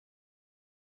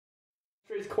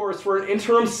course for an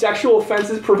interim sexual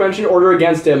offenses prevention order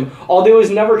against him, although he was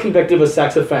never convicted of a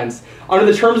sex offense. Under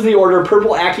the terms of the order,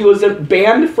 Purple Aki was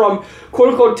banned from,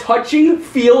 quote-unquote, touching,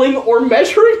 feeling, or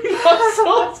measuring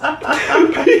muscles.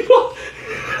 People...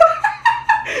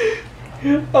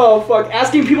 Oh, fuck.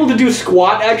 Asking people to do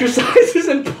squat exercises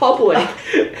in public.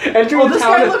 This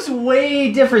guy looks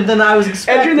way different than I was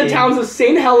expecting. Entering the towns of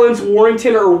St. Helens,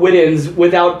 Warrington, or Whittens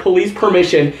without police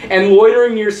permission, and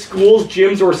loitering near schools,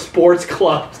 gyms, or sports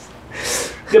clubs.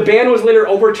 The ban was later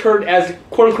overturned as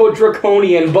quote-unquote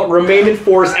draconian, but remained in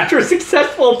force after a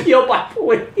successful appeal by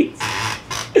police.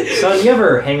 Son, you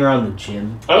ever hang around the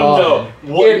gym? I don't know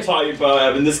what you're talking about,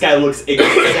 Evan. This guy looks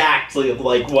exactly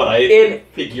like what I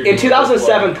figured. In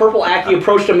 2007, Purple Aki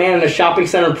approached a man in a shopping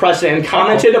center in Preston and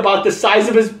commented about the size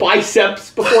of his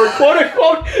biceps before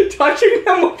quote-unquote touching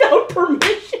them without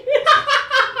permission.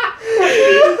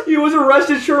 He was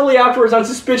arrested shortly afterwards on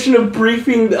suspicion of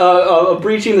breaching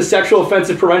the sexual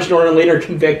offensive prevention order and later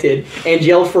convicted and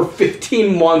jailed for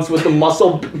 15 months with the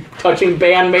muscle touching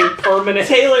ban made permanent.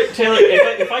 Taylor,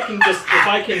 if I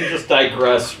can just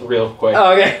digress real quick.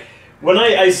 Oh, okay. When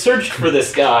I searched for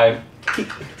this guy,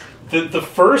 the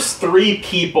first three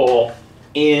people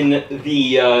in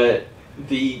the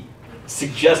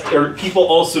people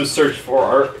also search for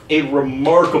are a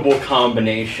remarkable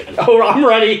combination. Oh, I'm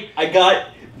ready. I got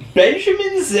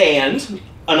Benjamin Zand,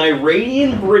 an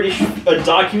Iranian-British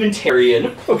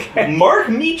documentarian. Okay. Mark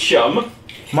Meacham.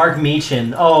 Mark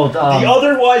Meacham. Oh, the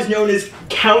otherwise known as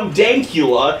Count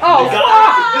Dankula. Oh, the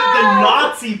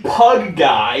Nazi pug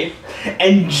guy.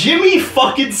 And Jimmy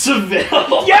fucking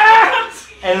Seville. Yes!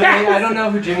 And I don't know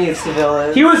who Jimmy Seville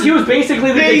is. He was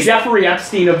basically the Jeffrey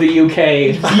Epstein of the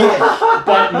UK,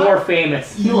 but more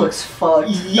famous. He looks fucked.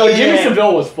 Yeah. No, Jimmy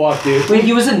Seville was fucked, dude. Wait,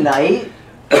 he was a knight?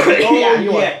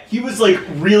 He was like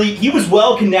he was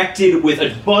well connected with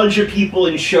a bunch of people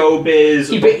in showbiz.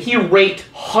 He raped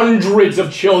hundreds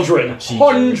of children. Jesus.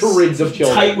 Hundreds of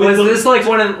children. Was this like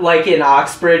an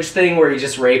Oxbridge thing where he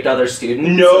just raped other students?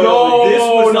 No,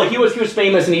 he was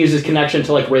famous and he used his connection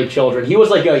to like rape children. He was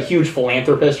like a huge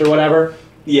philanthropist or whatever.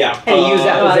 Yeah. And he used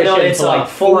that position no, it's to like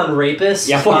full-on rapist.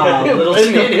 Yeah,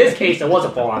 in his case, it was a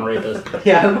full-on rapist.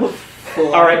 Yeah.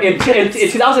 Alright, in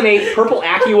 2008, Purple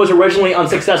Aki was originally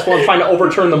unsuccessful in trying to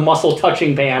overturn the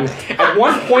muscle-touching ban. At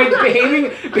one point,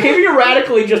 behaving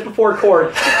erratically just before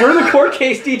court. During the court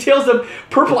case, details of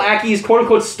Purple Aki's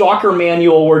quote-unquote stalker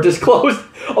manual were disclosed.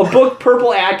 A book Purple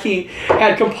Aki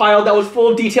had compiled that was full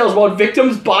of details about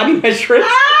victims' body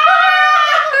measurements.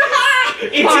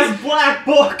 It's his black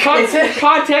book.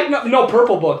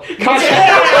 Purple book.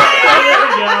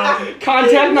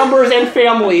 Contact numbers and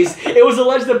families. It was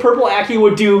alleged that Purple Aki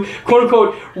would do,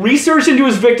 quote-unquote, research into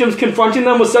his victims, confronting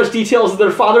them with such details as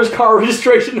their father's car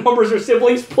registration numbers or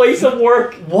siblings' place of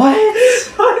work. What?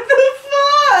 What the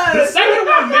fuck? The second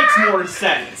one makes more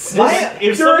sense.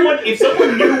 If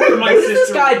someone knew where my What sister... does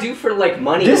this guy do for, like,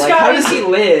 money? This like, guy how does he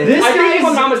live? I think, if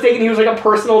I'm not mistaken, he was like a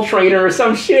personal trainer or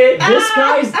some shit. This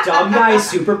guy's dumb guy's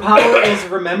superpower is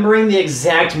remembering the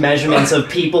exact measurements of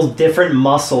people's different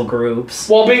muscle groups.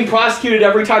 While being prosecuted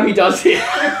every time he does it.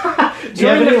 Do you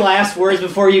have any last words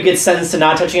before you get sentenced to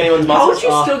not touching anyone's How muscles? would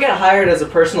you still get hired as a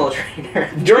personal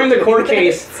trainer? During the court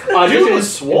case,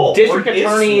 District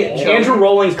Attorney Andrew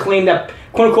Rawlings claimed that,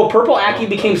 quote-unquote, Purple Aki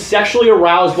became sexually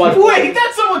aroused while... Wait,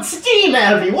 that's someone steam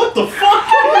out of me! What the fuck?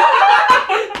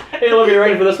 Hey, Olivia, you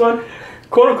ready for this one?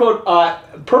 Quote-unquote,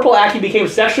 Purple Aki became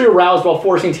sexually aroused while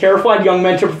forcing terrified young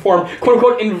men to perform,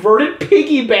 quote-unquote, inverted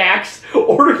piggybacks,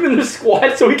 ordering them to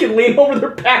squat so he could lean over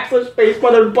their backless face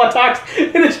by their buttocks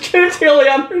and his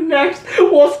genitalia on their necks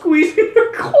while squeezing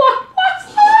their quad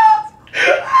muscles.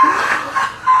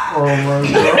 Oh my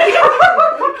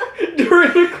god.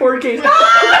 During the court case. That's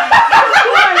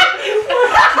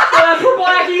Purple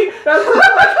Aki! That's Purple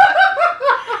Aki!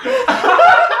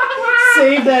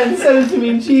 Save that and send it to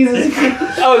me, Jesus.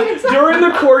 During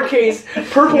the court case,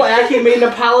 Purple Aki made an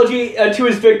apology to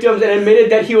his victims and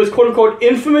admitted that he was, quote-unquote,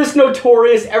 infamous,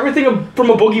 notorious, everything from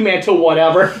a boogeyman to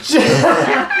whatever.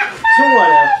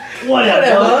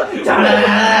 Whatever.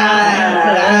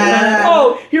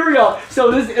 Oh, here we go. So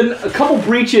this a couple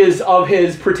breaches of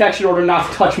his protection order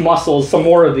not to touch muscles, some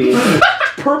more of these.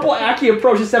 Purple Aki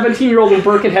approached a 17-year-old in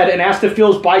Birkenhead and asked to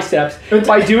feel his biceps.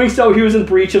 By doing so, he was in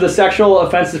breach of the sexual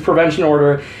offenses prevention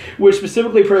order, which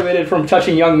specifically prohibited from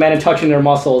touching young men and touching their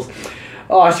muscles.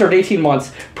 I served 18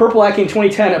 months. Purple Aki in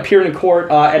 2010 appeared in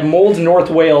court at Moulds, North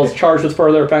Wales, charged with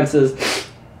further offenses.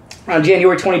 On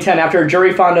January 2010, after a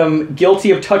jury found him guilty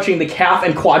of touching the calf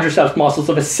and quadriceps muscles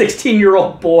of a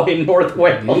 16-year-old boy in North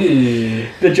Wales.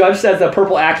 The judge says that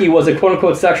Purple Aki was a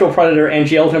quote-unquote sexual predator and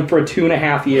jailed him for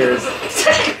 2.5 years.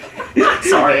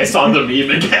 Sorry, I saw the meme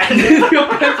again. The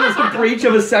offense was a breach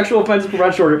of a sexual offense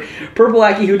prevention order. Purple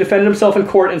Aki, who defended himself in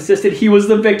court, insisted he was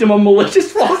the victim of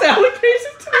malicious false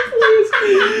allegations to the police.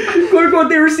 Quote unquote,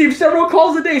 they received several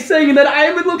calls a day saying that I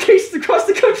am in locations across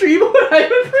the country even when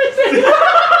I'm in prison.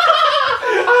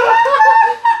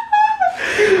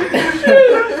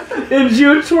 In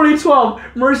June 2012,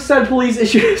 Merseyside police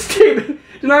issued a statement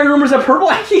denying rumors that Purple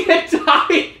Aki had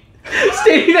died,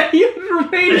 stating that he had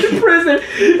remained in prison.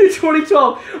 In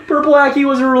 2012, Purple Aki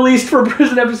was released from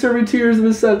prison after serving 2 years of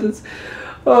his sentence.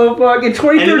 Oh, fuck. In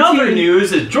 2013... And in other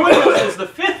news, joining us as the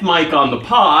fifth mic on the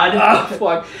pod. Oh,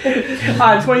 fuck. In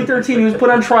 2013, he was put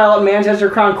on trial at Manchester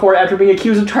Crown Court after being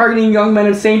accused of targeting young men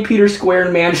in St. Peter's Square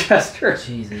in Manchester.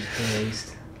 Jesus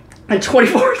Christ. In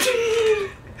 2014...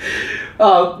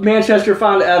 Manchester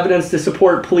found evidence to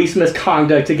support police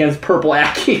misconduct against Purple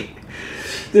Aki.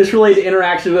 This related to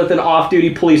interactions with an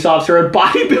off-duty police officer at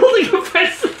bodybuilding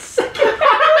offenses.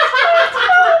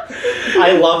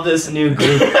 I love this new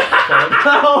group.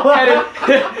 At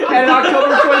an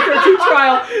October 2013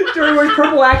 trial, during which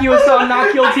Purple Aki was found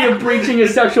not guilty of breaching a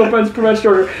sexual offense prevention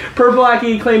order. Purple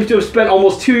Aki claims to have spent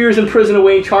almost 2 years in prison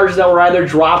awaiting charges that were either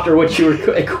dropped or which he were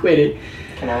acquitted.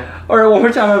 Can I? Alright, one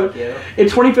more time. Yeah. In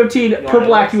 2015,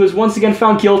 Purple Aki was once again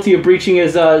found guilty of breaching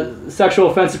his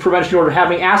sexual offensive prevention order,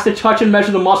 having asked to touch and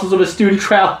measure the muscles of a student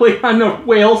traveling on the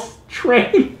Wales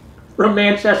train from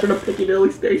Manchester to Piccadilly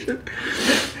Station.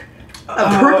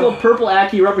 Purple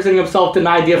Aki, representing himself,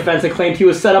 denied the offense and claimed he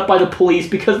was set up by the police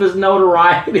because of his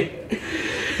notoriety.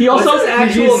 He also What's his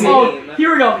actual name? Oh,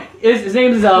 here we go. His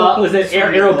name is was it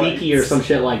Arobieke or some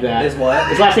shit like that. Is what?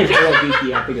 His last name's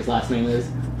Arobieke, I think his last name is.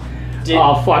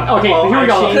 Oh fuck. Okay, here we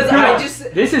go. Because I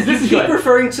This is keep good.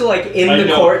 referring to like in I the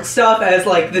know. court stuff as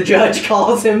like the judge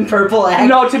calls him Purple Aki.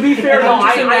 No, to be fair, And no,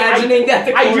 I'm just imagining that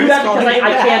the I do court's that because calling him I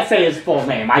that. can't say his full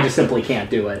name. I just simply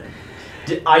can't do it.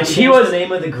 I changed the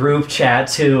name of the group chat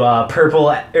to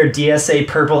DSA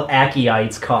Purple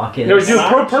Akiites Caucus. There was And I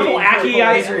Purple changed Aki.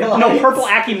 Purple Israelites. No, Purple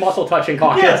Aki muscle touching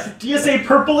caucus. Yes, DSA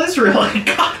Purple Israelite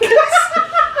Caucus.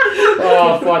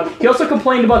 Oh fuck. He also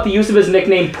complained about the use of his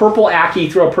nickname Purple Aki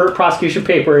through a prosecution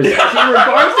papers. As he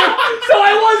regards it, so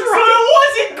I was right. It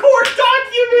wasn't court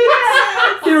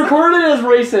documents. He recorded it as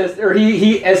racist, or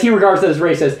he as he regards it as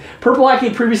racist. Purple Aki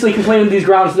previously complained of these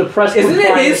grounds to the press. Isn't it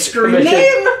Compliance his screen Commission.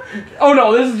 name? Oh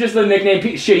no, this is just the nickname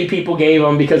shitty people gave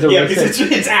him because they're Yeah, racist.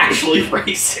 because it's actually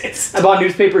racist. About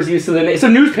newspapers' use of the name. So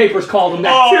newspapers called him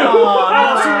that Oh, too. no,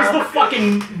 so it was the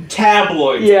fucking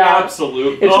tabloids. Yeah.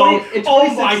 Absolute. In Oh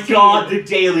 2016 my god, the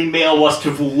Daily Mail must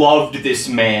have loved this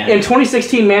man. In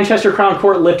 2016, Manchester Crown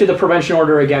Court lifted the prevention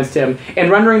order against him. In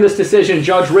rendering this decision,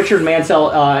 Judge Richard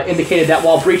Mansell indicated that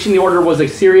while breaching the order was a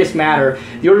serious matter,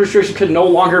 the order restriction could no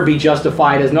longer be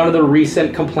justified as none of the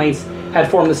recent complaints had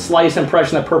formed the slightest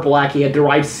impression that Purple Aki had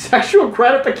derived sexual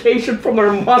gratification from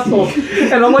their muscles.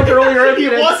 And unlike earlier It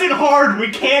incidents, wasn't hard, we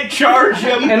can't charge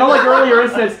him. and unlike earlier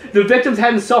incidents, the victims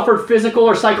hadn't suffered physical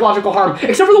or psychological harm,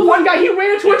 except for the one guy he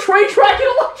ran into a train track and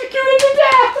electrocuted to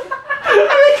death. And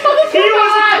they come He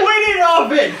was acquitted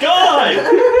of it, God.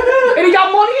 and he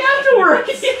got money afterwards.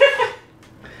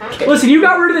 Listen, you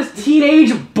got rid of this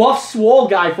teenage buff swole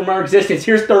guy from our existence.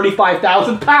 Here's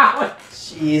 £35,000.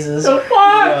 Jesus The fuck?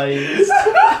 Christ.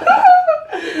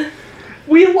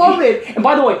 We love it. And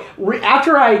by the way,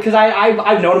 after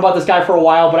I've known about this guy for a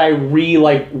while, but I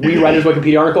reread his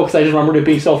Wikipedia article because I just remembered it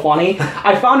being so funny.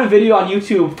 I found a video on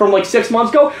YouTube from like 6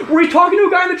 months ago where he's talking to a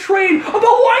guy on the train about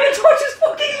wanting to touch his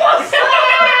fucking muscle.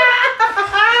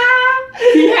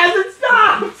 He hasn't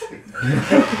stopped.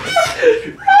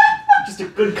 Just a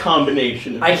good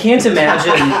combination. I can't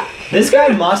imagine. This guy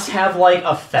must have like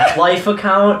a FetLife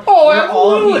account Oh, where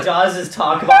all absolutely. he does is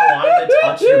talk about wanting to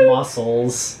touch your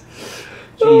muscles.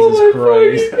 Oh Jesus my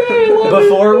Christ. fucking God, I love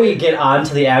Before we get on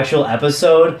to the actual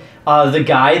episode, the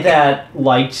guy that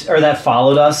that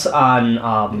followed us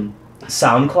on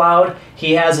SoundCloud,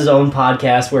 he has his own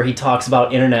podcast where he talks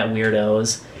about internet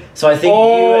weirdos. So I think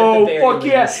you at the very fuck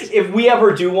yeah. least. If we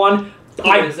ever do one,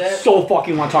 I is it? so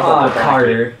fucking want to talk about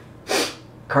that.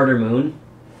 Carter Moon.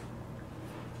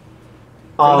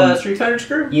 From the Street Fighter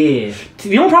crew? Yeah.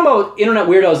 The only problem about internet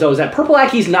weirdos though is that Purple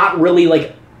Aki's not really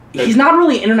like he's not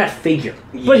really an internet figure.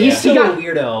 But He's he still got a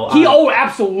weirdo.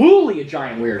 absolutely a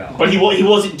giant weirdo. But he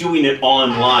wasn't doing it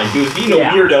online. He was being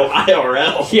Yeah. a weirdo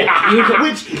IRL. Yeah.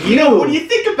 Which, when you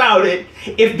think about it,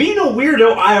 if being a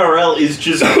weirdo IRL is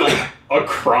just like a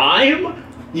crime?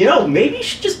 You know, maybe you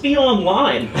should just be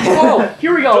online. Oh,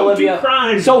 here we go, Don't Olivia. do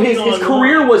crimes, So be his online.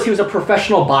 career was he was a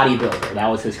professional bodybuilder. That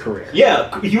was his career.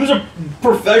 Yeah, he was a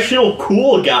professional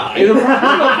cool guy. He was a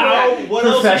professional What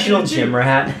else Professional was he gonna gym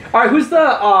rat. All right, who's the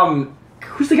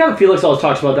guy that Felix always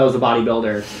talks about that was a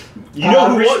bodybuilder? do? You know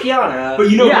who Rich was, Piana. but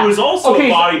you know Yeah. who was also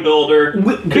Okay, a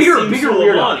bodybuilder? Bigger Kasim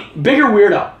weirdo. Soleimani. Bigger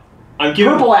weirdo. I'm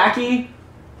giving. Purple Aki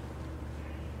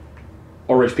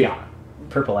or Rich Piana?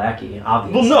 Purple Aki,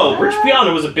 obviously. Well, no, Rich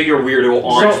Piana was a bigger weirdo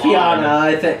on. Rich Piana,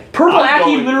 I think. Purple I'm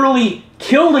Aki going- literally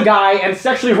killed a guy and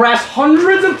sexually harassed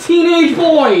hundreds of teenage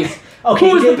boys. Okay,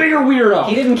 Who was he the did- bigger weirdo?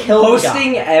 He didn't kill the guy.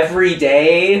 Posting every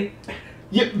day.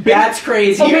 Yeah, That's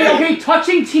crazy. Okay,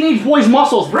 touching teenage boys'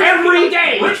 muscles every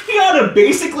day. Rich Piana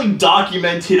basically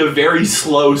documented a very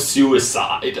slow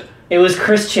suicide. It was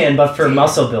Chris Chan, but for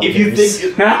muscle builders. If you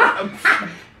think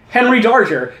Henry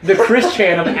Darger, the Chris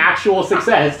Chan of actual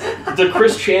success. the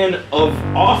Chris Chan of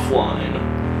offline.